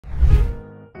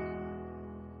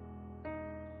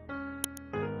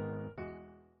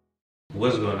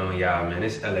What's going on, y'all, man?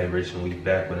 It's LA Rich and we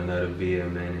back with another video,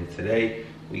 man. And today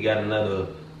we got another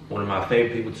one of my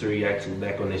favorite people to react to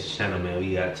back on this channel, man.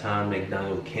 We got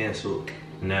MacDonald canceled.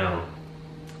 Now,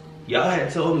 y'all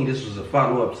had told me this was a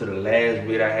follow-up to the last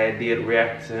vid I did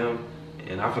react to him,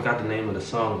 and I forgot the name of the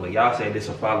song, but y'all said this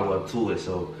a follow-up to it,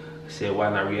 so I said why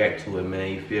not react to it,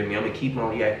 man? You feel me? I'm gonna keep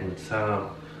on reacting to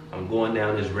Tom. I'm going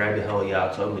down this rabbit hole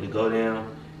y'all told me to go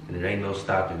down, and there ain't no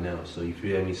stopping now. So you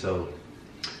feel me? So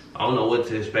I don't know what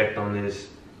to expect on this.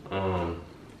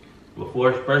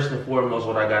 First and foremost,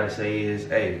 what I gotta say is,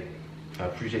 hey, I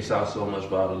appreciate y'all so much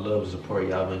for all the love and support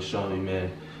y'all been showing me,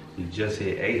 man. We just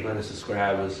hit 800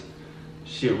 subscribers.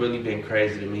 Shit really been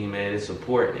crazy to me, man. The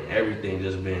support and everything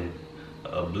just been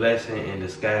a blessing in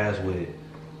disguise with,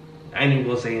 I ain't even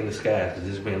gonna say in disguise, because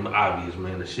it's been obvious,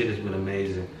 man. The shit has been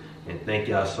amazing. And thank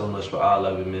y'all so much for all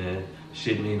of it, man.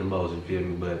 Shit mean the most, you feel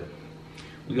me? But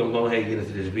we gonna go ahead and get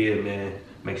into this video, man.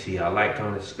 Make sure y'all like,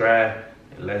 comment, subscribe,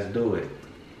 and let's do it.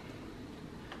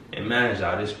 And man,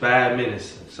 y'all, this 5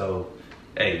 minutes, so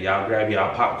hey, y'all grab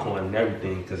y'all popcorn and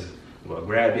everything, cause well,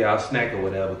 grab y'all snack or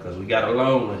whatever, cause we got a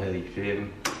long one here, you feel me?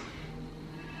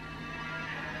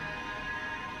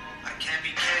 I can't be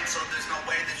canceled, there's no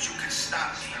way that you can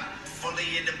stop me.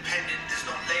 Fully independent, there's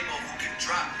no label who can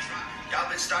drop me. Y'all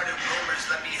been starting rumors,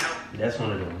 let me help. That's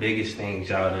one of the biggest things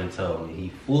y'all done told me. He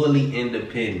fully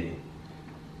independent.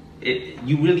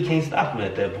 You really can't stop him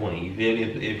at that point. You feel me?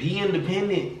 If he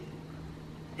independent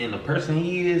and the person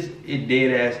he is, it dead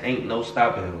ass ain't no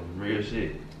stopping him. Real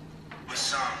shit. With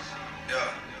some,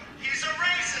 yeah. He's a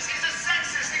racist, he's a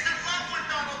sexist, he's in love with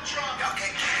Donald Trump. Y'all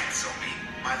can't cancel me.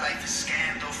 My life is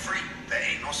scandal free. There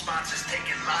ain't no sponsors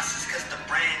taking losses cause the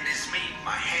brand is me.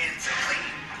 My hands are clean.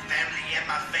 My family and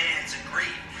my fans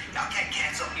agree. Y'all can't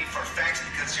cancel me for facts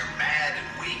because you're mad and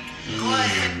weak. Go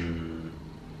ahead.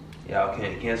 Y'all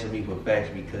can't cancel me for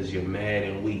facts because you're mad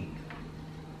and weak.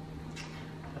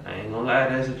 I ain't gonna lie,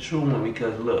 that's a true one,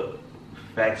 because look,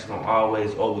 facts gonna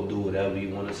always overdo whatever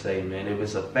you wanna say, man. If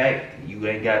it's a fact, you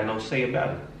ain't got no say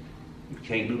about it. You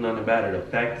can't do nothing about it. A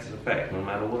fact is a fact, no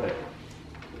matter what.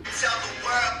 Tell the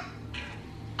world,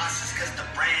 us cause the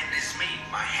brand is me.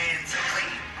 My hands are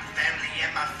clean. My family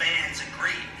and my fans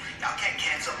agree. Y'all can't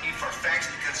cancel me for facts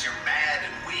because you're mad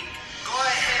and weak. Go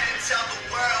ahead and tell the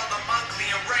world I'm ugly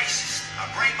and racist. I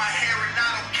braid my hair and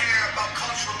I don't care about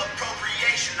cultural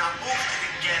appropriation. I moved to the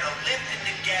ghetto, lived in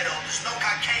the ghetto. There's no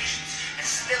Caucasians, and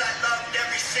still I loved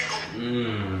every single.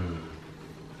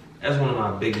 That's one of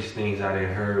my biggest things I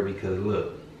done heard, because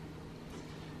look,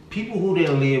 people who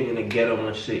didn't live in the ghetto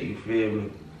and shit, you feel me?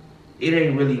 It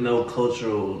ain't really no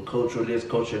cultural this,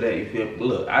 culture that, you feel me?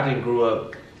 Look, I didn't grow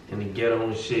up in the ghetto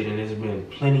and shit, and there's been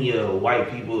plenty of white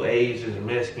people, Asians,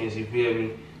 Mexicans, you feel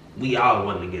me? We all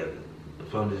one together.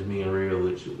 If I'm just being real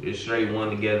with you. It's straight one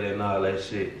together and all that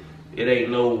shit. It ain't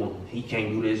no, he can't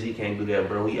do this, he can't do that,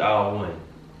 bro. We all one.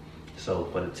 So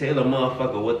for to tell a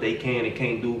motherfucker what they can and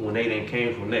can't do when they done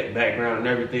came from that background and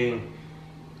everything,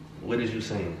 what is you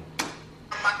saying?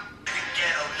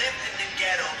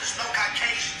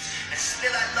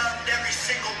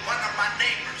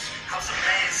 How's a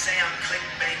man say I'm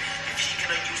clickbait if he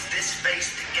gonna use this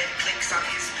face to get clicks on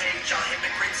his page? Y'all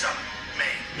hypocrites up,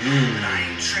 man. But I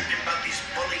ain't tripping about these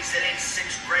bullies, it ain't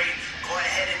 6th grade. Go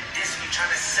ahead and diss me trying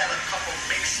to sell a couple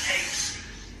mixtapes.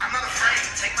 I'm not afraid,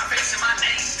 take my face and my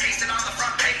name, paste it on the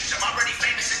front page. I'm already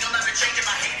famous and you'll never change it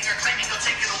by hating or claiming you'll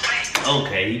take it away.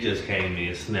 Okay, he just came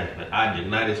in snapping. I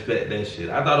did not expect that shit.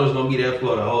 I thought it was gonna be that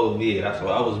for the whole vid. That's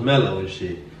why I was mellow and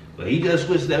shit. But he just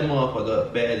switched that motherfucker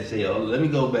up bad as hell. Let me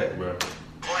go back, bro.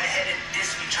 Go ahead and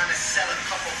diss me trying to sell a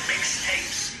couple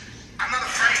mixtapes. I'm not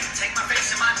afraid, take my face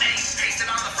and my name, paste it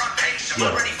on the front page. I'm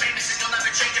already famous and you'll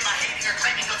never change it by hating or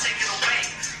claiming you'll take it away.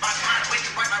 My mind, way to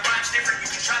write my rhymes different.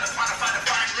 You can try to quantify the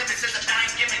fine limits of the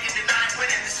dying gimmick and denying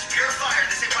winning. This is pure fire,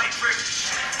 this ain't white privilege.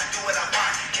 I do what I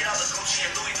want, get all the Gucci and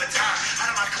Louis Vuitton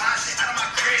out of my closet, out of my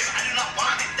crib. I do not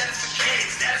want it, that is for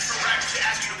kids, that is for rappers who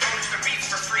ask you to publish their beats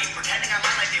for free, pretending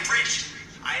online like they rich.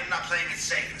 I am not playing it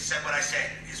safe. I said what I said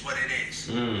is what it is.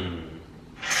 I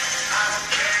don't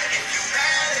care if you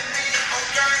mad at me,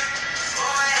 okay? Go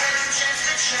ahead and change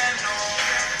the channel.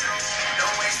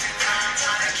 Don't waste your time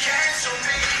trying to cancel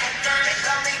me, okay? They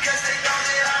love me cause they know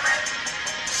that I'm it.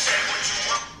 Say what you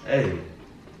want. Hey,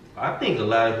 I think a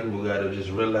lot of people gotta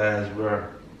just realize, bro,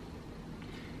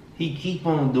 he keep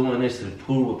on doing this to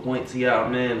prove a point to y'all,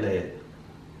 man, that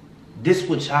this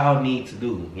what y'all need to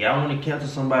do. Y'all want to cancel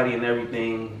somebody and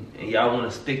everything, and y'all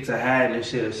want to stick to hiding and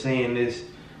shit of saying this.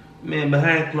 Man,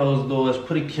 behind closed doors,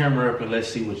 put a camera up and let's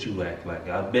see what you act like.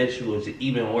 I bet you it's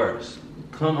even worse.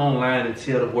 come online and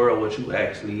tell the world what you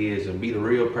actually is and be the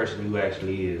real person you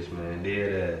actually is, man.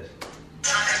 Dead ass.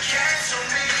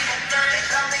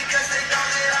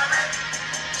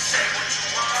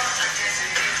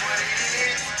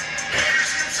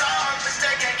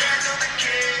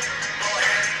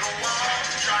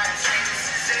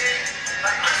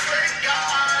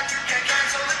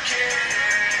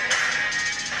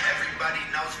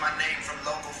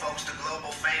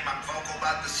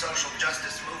 The social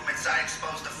justice movements, I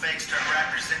expose the fakes, turn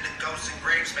rappers into ghosts and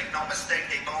graves. Make no mistake,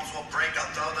 they bones will break. I'll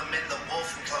throw them in the wolf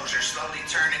enclosure, slowly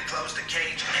turn and close the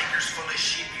cage. Acres full of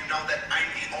sheep, you know that I'm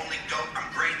the only goat. I'm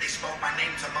great, they spoke my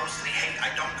name to mostly hate.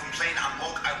 I don't complain, I'm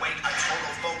woke, I wait. A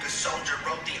total focus soldier,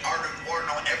 wrote the art of war,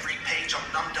 know every page. I'm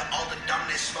numb to all the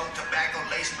dumbness, smoke tobacco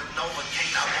laced with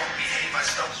Novocaine. I won't behave, I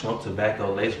smoke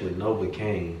tobacco laced with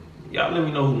Novocaine. Y'all let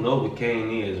me know who Novocaine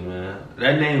is, man.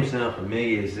 That name sounds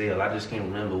familiar as hell. I just can't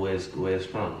remember where it's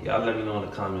from. Y'all let me know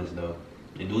in the comments, though.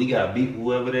 And do we got beef,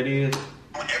 whoever that is?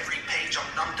 On every page, I'm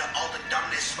numb to all the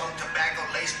dumbness. Smoke tobacco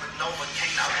laced with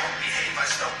Novocaine. I won't behave. I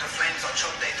stoke the flames. I'll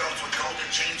choke their throats with golden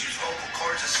chains. Use vocal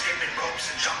cords of skipping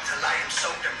ropes and jump till I am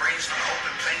soaked in brains. From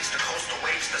open plains to coastal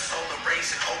waves to solar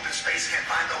rays in open space. Can't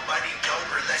find nobody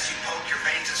doper unless you poke your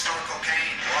veins and snort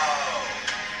cocaine. Whoa.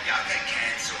 Y'all can't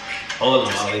cancel me. Hold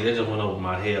on, Ollie, they just went over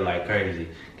my head like crazy.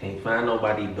 Can't find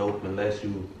nobody dope unless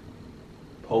you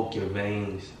poke your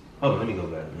veins. Hold on, let me go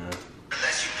back, man.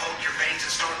 Unless you poke your veins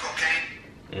and snort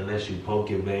cocaine. Unless you poke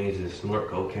your veins and snort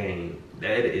cocaine.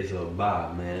 That is a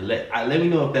vibe, man. Let me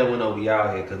know if that went over y'all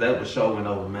head, because that was sure went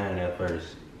over mine at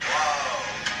first. Whoa,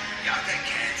 y'all can't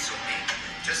cancel me.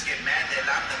 Just get mad that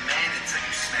I'm the man until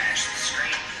you smash the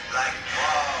screen. Like,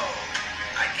 whoa,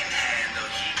 I can handle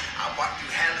heat. I walk through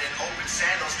hell in open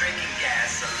sandals, drinking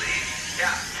gasoline.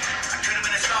 Yeah, I could have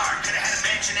been a star, could have had a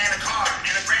mansion and a car,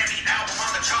 and a Grammy album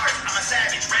on the charts. I'm a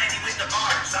savage, Randy with the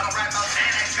bars. I don't rap about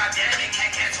Xanax, goddammit,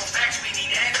 can't cancel facts. We need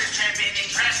answers, championing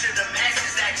trash to the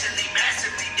masses, actually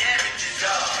massively damages.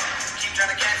 Keep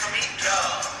trying to cancel me,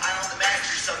 I own the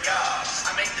master, so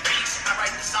I make the beats, I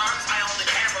write the songs, I own the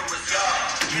cameras,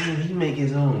 Man, he make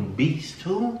his own beats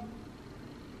too?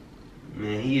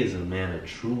 Man, he is a man of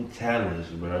true talents,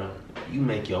 bro. You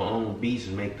make your own beats,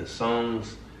 make the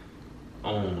songs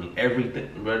on everything,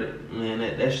 brother. Man,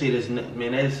 that shit is,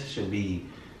 man, that should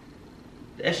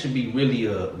be really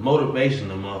a motivation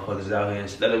to motherfuckers out here.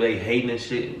 Instead of they hating and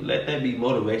shit, let that be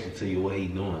motivation to you what he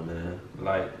doing, man.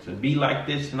 Like, to be like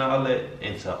this and all that,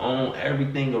 and to own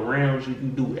everything around you, you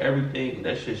do everything,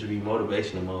 that shit should be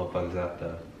motivation to motherfuckers out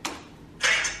there.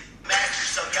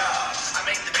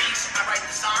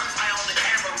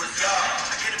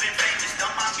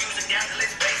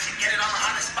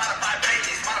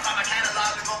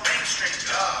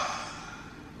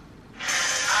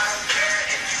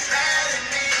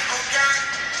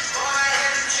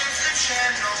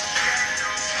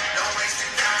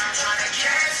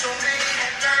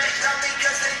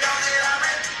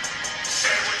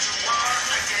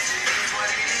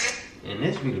 And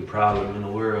this be the problem in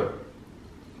the world,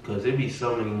 because there be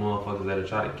so many motherfuckers that'll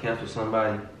try to cancel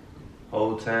somebody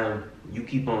whole time. You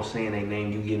keep on saying their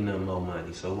name, you getting them more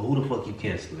money. So who the fuck you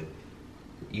canceling?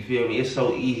 You feel me? It's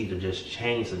so easy to just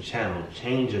change the channel,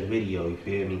 change a video, you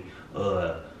feel me?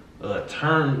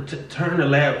 Turn the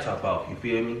laptop off, you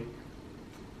feel me?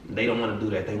 They don't want to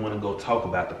do that. They want to go talk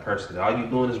about the person. All you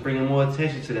doing is bringing more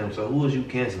attention to them. So who is you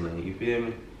canceling? You feel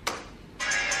me?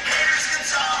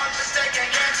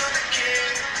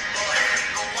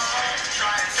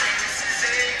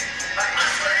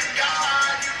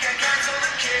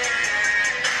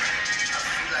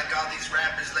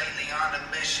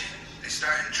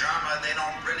 Starting drama, they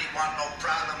don't really want no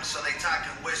problems, so they talk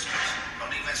in whispers. Don't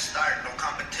even start, no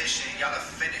competition, y'all are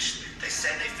finished. They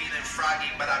said they feeling froggy,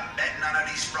 but I bet none of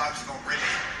these frogs gon' rip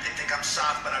it. They think I'm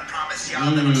soft, but I promise y'all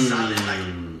that I'm solid like...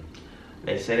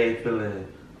 They say they feeling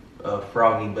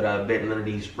froggy, but I bet none of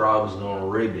these frogs gonna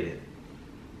rip it.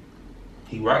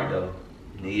 He right though.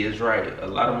 He is right. A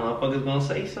lot of motherfuckers gonna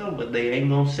say something, but they ain't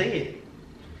gonna say it.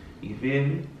 You feel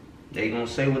me? They gonna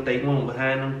say what they want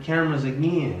behind them cameras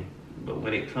again. But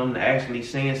when it comes to actually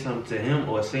saying something to him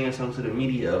or saying something to the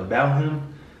media about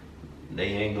him, they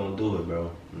ain't gonna do it,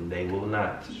 bro. They will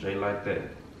not. Straight like that.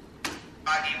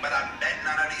 But I bet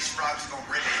none of these frogs gon'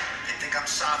 rip it. They think I'm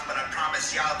soft, but I promise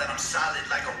y'all that I'm solid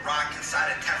like a rock inside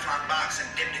a Teflon box and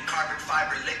dipped in carbon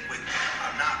fiber liquid.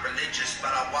 I'm not religious, but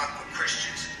I walk with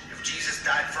Christians. If Jesus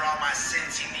died for all my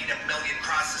sins, he'd need 1 million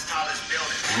crosses tall as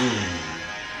buildings.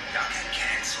 Y'all can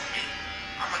cancel me.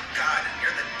 I'm a god and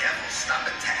you're the devil. Stop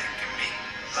attacking me.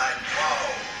 Like,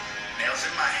 whoa. Nails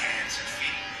in my hands and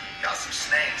feet. Y'all some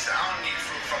snakes. I don't need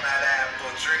fruit from that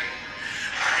apple tree.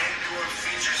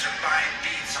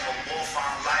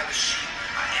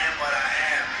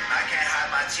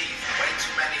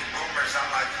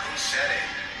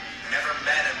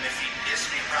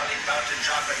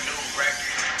 a new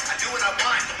record. I do what I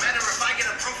want, no matter if I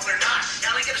get approval or not.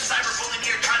 Y'all ain't get a cyberbully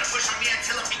here trying to push on me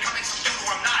until I'm becoming some dude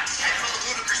who I'm not. Head full of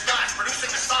ludicrous thoughts,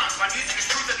 producing the songs. My music is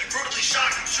true to be brutally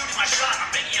shocked. I'm shooting my shot,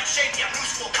 I'm making, I'm shaky, I'm new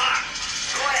school pop.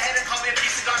 Go ahead and call me a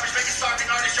piece of garbage, make a starving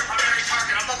artist your primary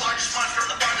target. I'm the largest monster in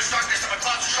the farthest darkness. I'm a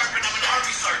closet sharp and I'm an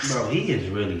army search. Bro, he is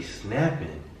really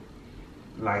snapping.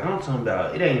 Like, I'm talking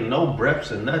about, it ain't no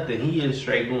breaths or nothing. He is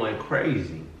straight going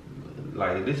crazy.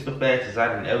 Like, this is the fastest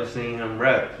I done ever seen him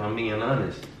rap, if I'm being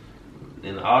honest.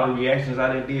 And all the reactions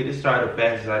I done did, this started the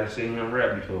fastest I done seen him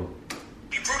rap before.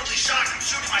 You brutally shocked, I'm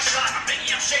shooting my shot, I'm making,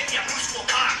 I'm shaky, I'm new school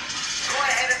pop. Go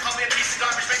ahead and call me a piece of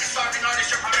garbage, make a starving artist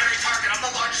your primary target. I'm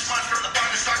the largest monster in the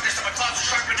farthest darkness. I'm a closet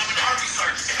sharp and I'm an army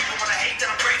search. If people wanna hate,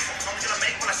 then I'm grateful. I'm only gonna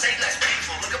make what I say less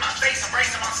painful. Look at my face, I'm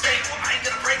braced, I'm unstable. I ain't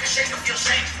gonna break a shake or feel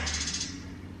shameful.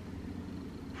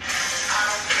 I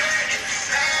don't care if you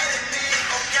mad at me,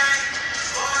 okay?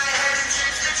 Go ahead and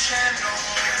change the channel.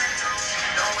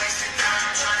 No wasting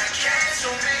time trying to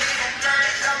cancel me, okay?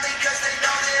 Tell me cause they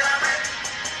know that I'm it.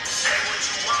 Say what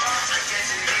you want, I guess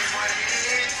it is what it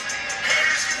is.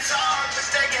 Haters can talk, but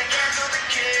they can't cancel the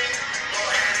kid. Go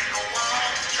ahead and go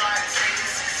on, try to say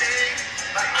this is it.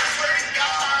 Like I swear to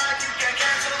God, you can't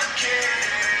cancel the kid.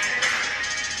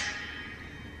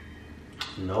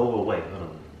 No, wait, hold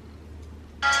on.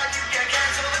 You can't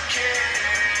cancel the kid.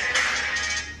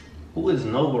 Who is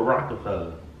Nova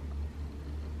Rockefeller?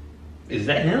 Is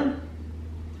that him?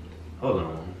 Hold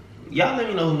on. Y'all let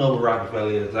me know who Nova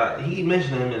Rockefeller is. He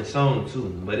mentioned him in the song too,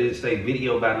 but it's a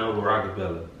video by Nova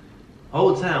Rockefeller.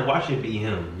 Whole time, watch it be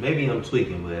him. Maybe I'm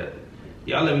tweaking, but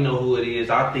y'all let me know who it is.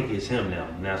 I think it's him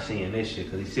now seeing this shit,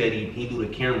 because he said he do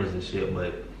the cameras and shit,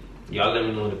 but y'all let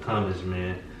me know in the comments,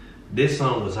 man. This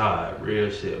song was hard, real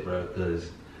shit, bro,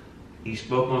 because he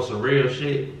spoke on some real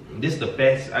shit. This the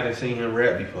fastest I done seen him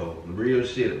rap before. Real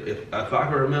shit. If I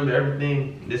can remember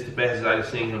everything, this the fastest I done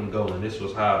seen him go, and this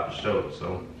was hard for sure.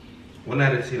 So, 1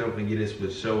 out of 10, I'm gonna get this for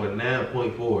sure at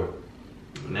 9.4.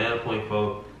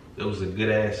 9.4. It was a good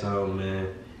ass song,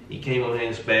 man. He came on here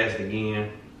and spazzed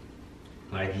again,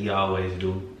 like he always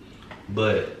do.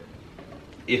 But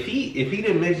if he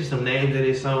didn't mention some names in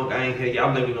this song, I ain't care.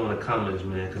 Y'all let me know in the comments,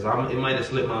 man, because it might have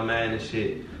slipped my mind and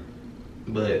shit.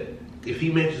 But if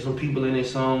he mentioned some people in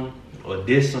this song or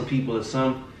diss some people or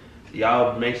something,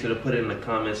 y'all make sure to put it in the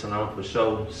comments, and I'm for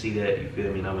sure see that. You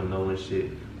feel me? And I'm gonna know and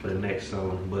shit for the next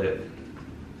song. But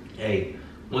hey,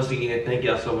 once again, thank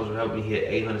y'all so much for helping me hit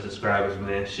 800 subscribers,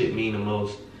 man. Shit mean the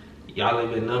most. Y'all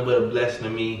have been nothing but a blessing to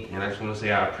me, and I just want to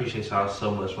say I appreciate y'all so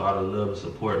much for all the love and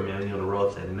support, man. We on the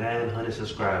road to 900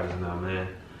 subscribers now, man.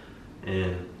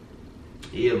 And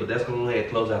yeah, but that's gonna go ahead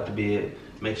and close out the bid.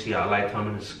 Make sure y'all like,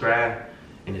 comment, and subscribe.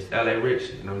 And it's LA Rich,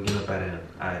 and I'm getting up out of here.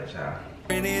 Alright, y'all.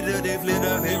 They flip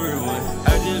up everyone.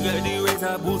 I just got the race,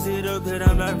 I boost it up, but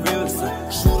I'm not real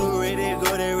son. Shooter ready,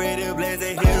 go they ready, blaze,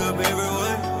 they hit up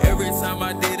everyone. Every time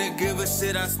I did a give a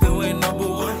shit, I still ain't number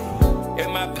one. In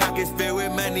my pockets filled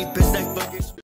with money, bitch, like fucking.